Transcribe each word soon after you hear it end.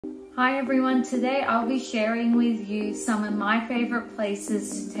Hi everyone, today I'll be sharing with you some of my favorite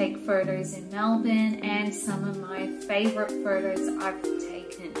places to take photos in Melbourne and some of my favorite photos I've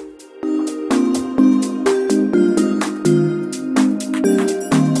taken.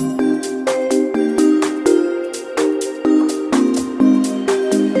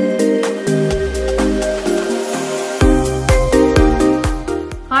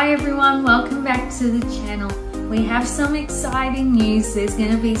 Hi everyone, welcome back to the channel. We have some exciting news. There's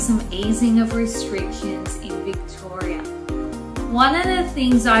going to be some easing of restrictions in Victoria. One of the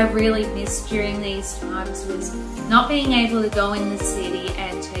things I really missed during these times was not being able to go in the city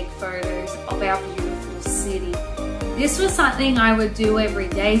and take photos of our beautiful city. This was something I would do every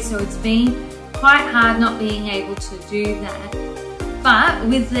day, so it's been quite hard not being able to do that. But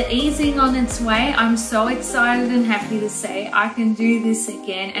with the easing on its way, I'm so excited and happy to say I can do this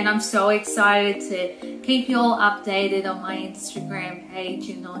again, and I'm so excited to keep you all updated on my Instagram page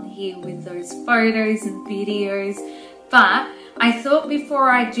and on here with those photos and videos. But I thought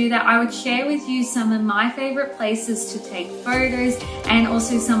before I do that, I would share with you some of my favorite places to take photos and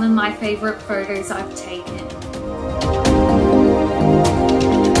also some of my favorite photos I've taken.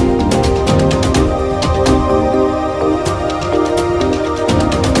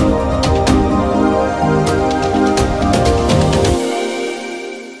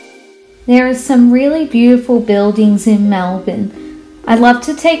 There are some really beautiful buildings in Melbourne. I love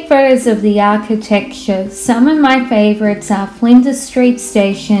to take photos of the architecture. Some of my favourites are Flinders Street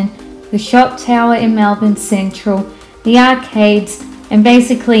Station, the Shop Tower in Melbourne Central, the arcades, and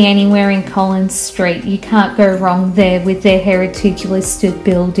basically anywhere in Collins Street. You can't go wrong there with their heritage listed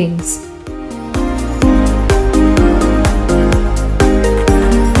buildings.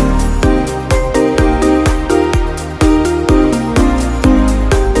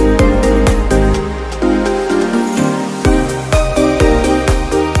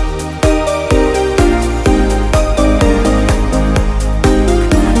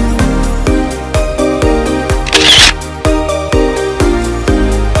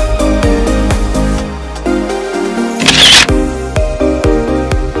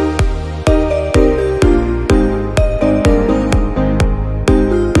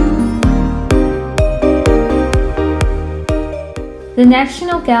 The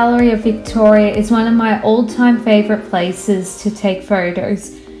National Gallery of Victoria is one of my all-time favourite places to take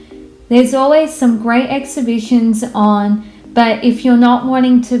photos. There's always some great exhibitions on, but if you're not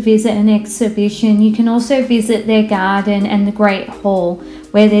wanting to visit an exhibition, you can also visit their garden and the Great Hall,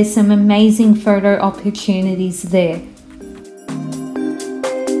 where there's some amazing photo opportunities there.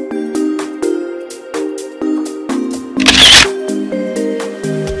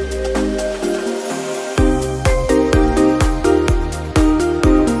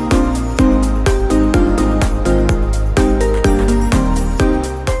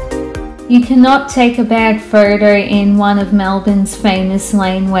 You cannot take a bad photo in one of Melbourne's famous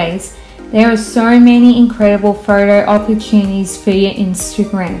laneways. There are so many incredible photo opportunities for your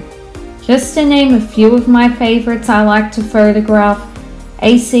Instagram. Just to name a few of my favourites I like to photograph: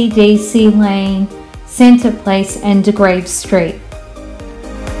 ACDC Lane, Centre Place and De Grave Street.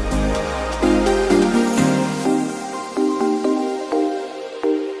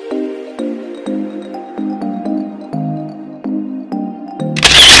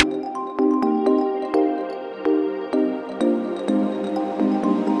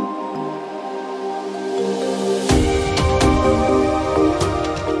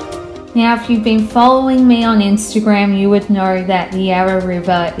 Now, if you've been following me on Instagram, you would know that the Yarra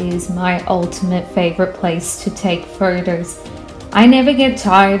River is my ultimate favourite place to take photos. I never get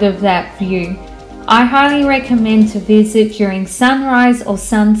tired of that view. I highly recommend to visit during sunrise or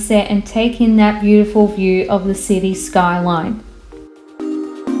sunset and take in that beautiful view of the city skyline.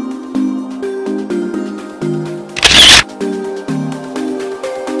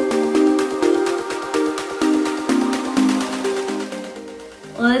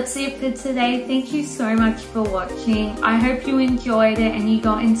 Well, that's it for today. Thank you so much for watching. I hope you enjoyed it and you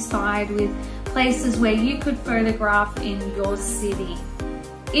got inspired with places where you could photograph in your city.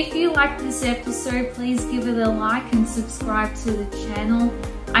 If you liked this episode, please give it a like and subscribe to the channel.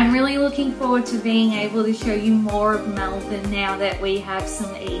 I'm really looking forward to being able to show you more of Melbourne now that we have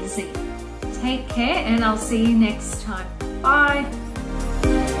some easing. Take care and I'll see you next time. Bye.